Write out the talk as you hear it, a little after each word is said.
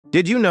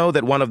Did you know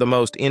that one of the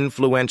most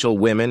influential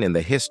women in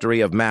the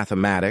history of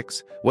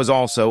mathematics was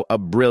also a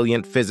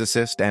brilliant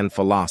physicist and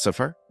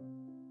philosopher?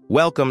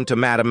 Welcome to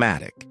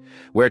Mathematic,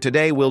 where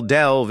today we'll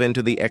delve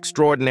into the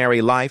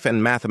extraordinary life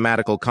and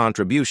mathematical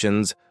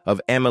contributions of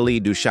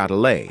Émilie du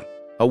Châtelet,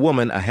 a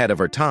woman ahead of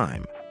her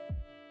time.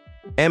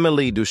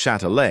 Émilie du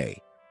Châtelet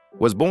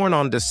was born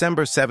on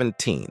December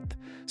 17,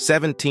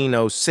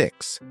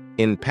 1706,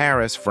 in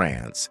Paris,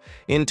 France,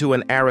 into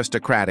an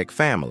aristocratic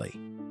family.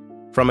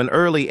 From an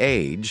early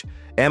age,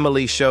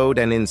 Émilie showed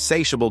an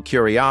insatiable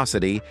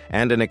curiosity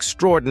and an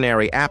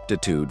extraordinary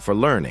aptitude for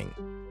learning.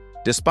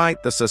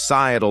 Despite the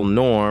societal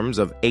norms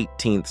of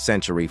 18th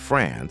century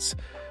France,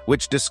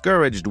 which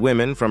discouraged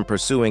women from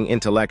pursuing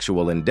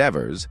intellectual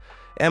endeavors,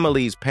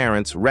 Émilie's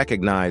parents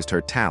recognized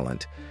her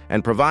talent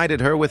and provided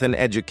her with an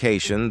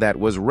education that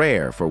was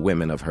rare for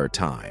women of her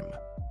time.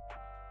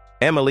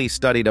 Émilie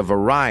studied a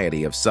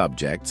variety of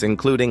subjects,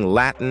 including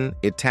Latin,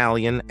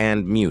 Italian,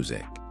 and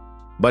music.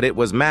 But it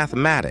was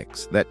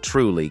mathematics that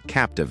truly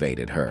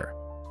captivated her.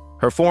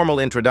 Her formal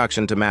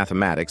introduction to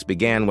mathematics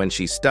began when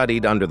she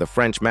studied under the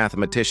French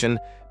mathematician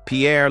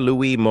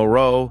Pierre-Louis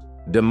Moreau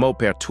de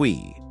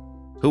Maupertuis,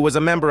 who was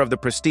a member of the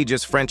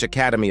prestigious French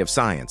Academy of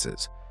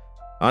Sciences.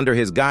 Under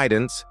his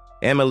guidance,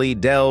 Émilie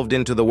delved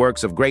into the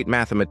works of great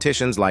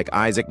mathematicians like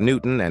Isaac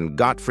Newton and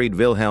Gottfried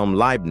Wilhelm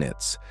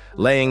Leibniz,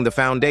 laying the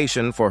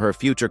foundation for her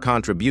future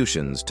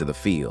contributions to the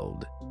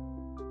field.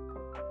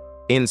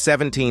 In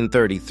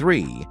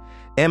 1733,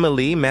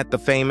 Émilie met the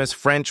famous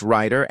French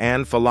writer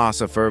and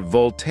philosopher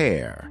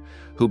Voltaire,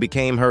 who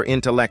became her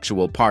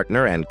intellectual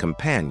partner and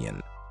companion.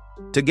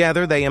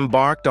 Together, they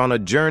embarked on a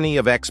journey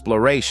of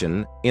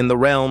exploration in the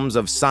realms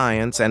of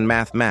science and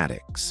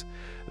mathematics.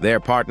 Their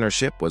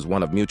partnership was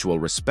one of mutual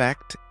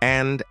respect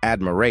and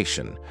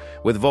admiration,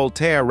 with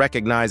Voltaire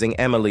recognizing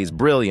Émilie's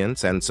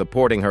brilliance and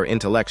supporting her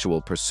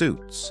intellectual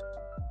pursuits.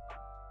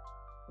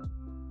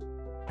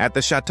 At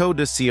the Château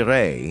de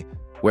Cirey,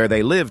 where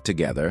they lived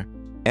together,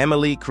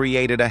 Émilie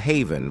created a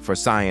haven for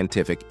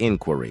scientific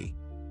inquiry.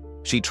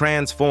 She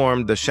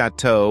transformed the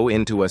chateau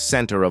into a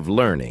center of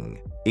learning,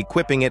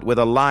 equipping it with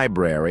a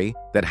library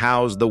that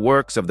housed the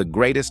works of the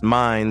greatest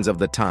minds of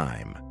the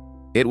time.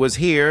 It was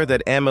here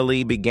that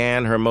Émilie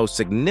began her most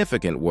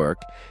significant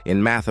work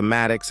in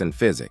mathematics and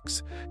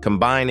physics,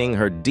 combining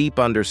her deep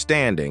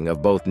understanding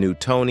of both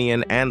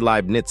Newtonian and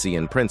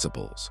Leibnizian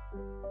principles.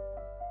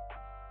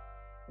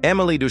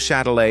 Émilie du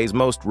Châtelet's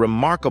most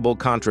remarkable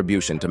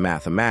contribution to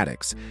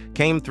mathematics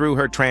came through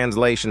her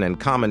translation and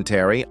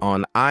commentary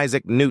on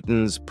Isaac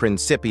Newton's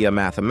Principia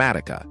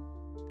Mathematica.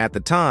 At the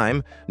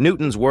time,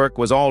 Newton's work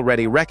was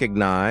already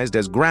recognized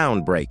as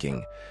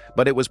groundbreaking,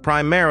 but it was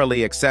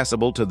primarily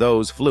accessible to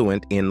those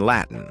fluent in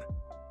Latin.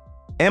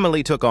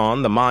 Émilie took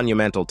on the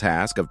monumental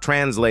task of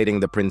translating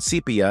the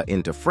Principia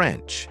into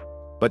French,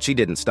 but she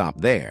didn't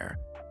stop there.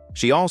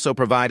 She also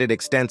provided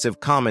extensive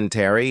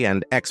commentary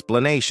and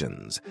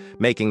explanations,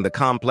 making the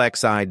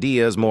complex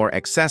ideas more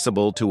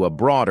accessible to a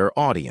broader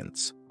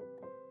audience.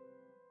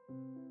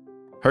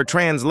 Her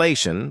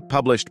translation,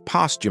 published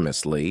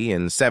posthumously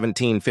in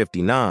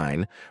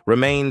 1759,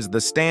 remains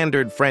the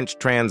standard French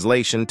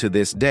translation to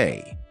this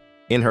day.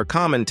 In her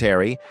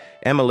commentary,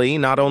 Émilie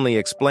not only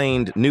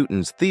explained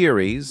Newton's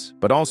theories,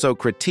 but also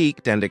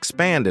critiqued and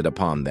expanded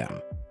upon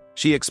them.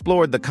 She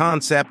explored the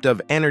concept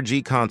of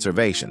energy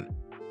conservation,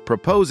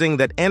 proposing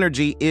that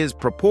energy is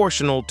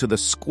proportional to the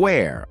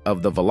square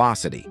of the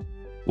velocity,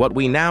 what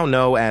we now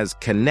know as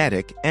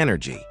kinetic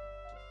energy.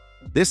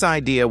 This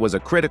idea was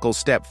a critical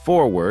step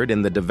forward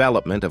in the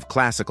development of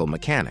classical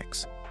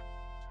mechanics.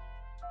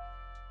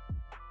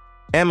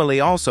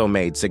 Émilie also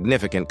made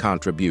significant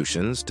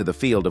contributions to the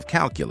field of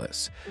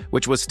calculus,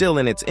 which was still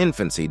in its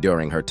infancy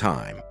during her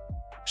time.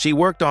 She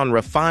worked on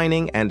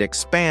refining and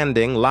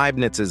expanding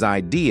Leibniz's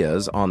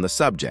ideas on the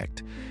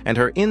subject, and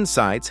her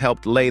insights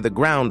helped lay the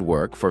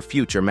groundwork for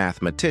future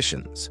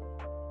mathematicians.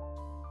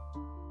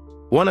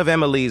 One of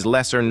Émilie's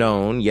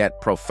lesser-known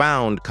yet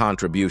profound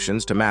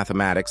contributions to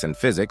mathematics and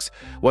physics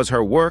was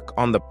her work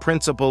on the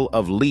principle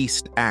of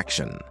least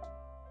action.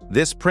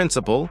 This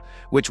principle,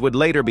 which would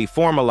later be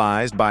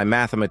formalized by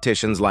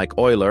mathematicians like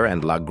Euler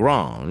and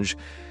Lagrange,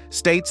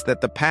 states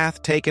that the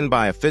path taken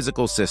by a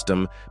physical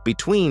system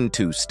between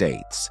two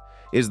states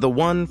is the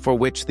one for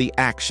which the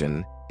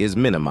action is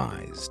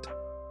minimized.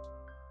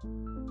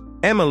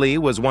 Émilie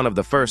was one of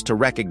the first to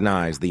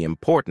recognize the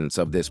importance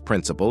of this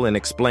principle in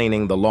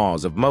explaining the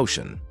laws of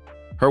motion.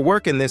 Her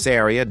work in this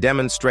area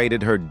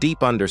demonstrated her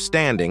deep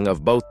understanding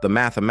of both the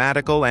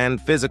mathematical and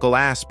physical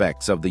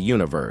aspects of the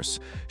universe,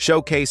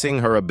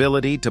 showcasing her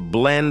ability to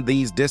blend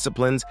these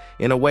disciplines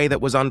in a way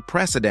that was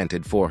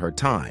unprecedented for her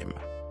time.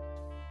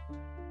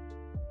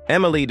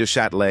 Émilie du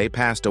Châtelet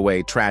passed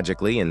away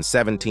tragically in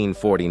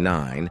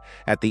 1749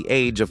 at the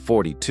age of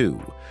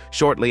 42,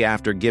 shortly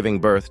after giving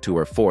birth to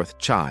her fourth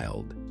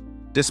child.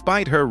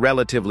 Despite her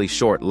relatively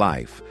short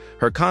life,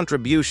 her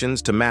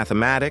contributions to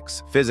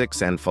mathematics,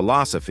 physics, and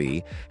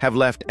philosophy have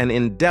left an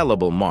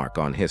indelible mark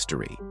on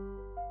history.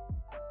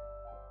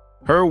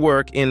 Her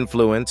work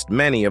influenced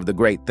many of the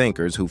great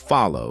thinkers who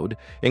followed,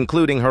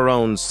 including her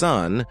own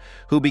son,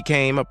 who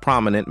became a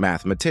prominent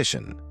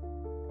mathematician.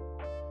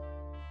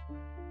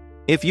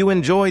 If you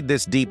enjoyed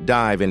this deep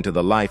dive into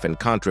the life and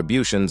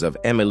contributions of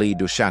Émilie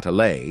du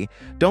Châtelet,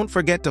 don't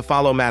forget to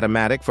follow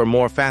Mathematic for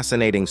more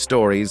fascinating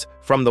stories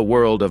from the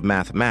world of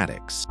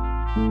mathematics.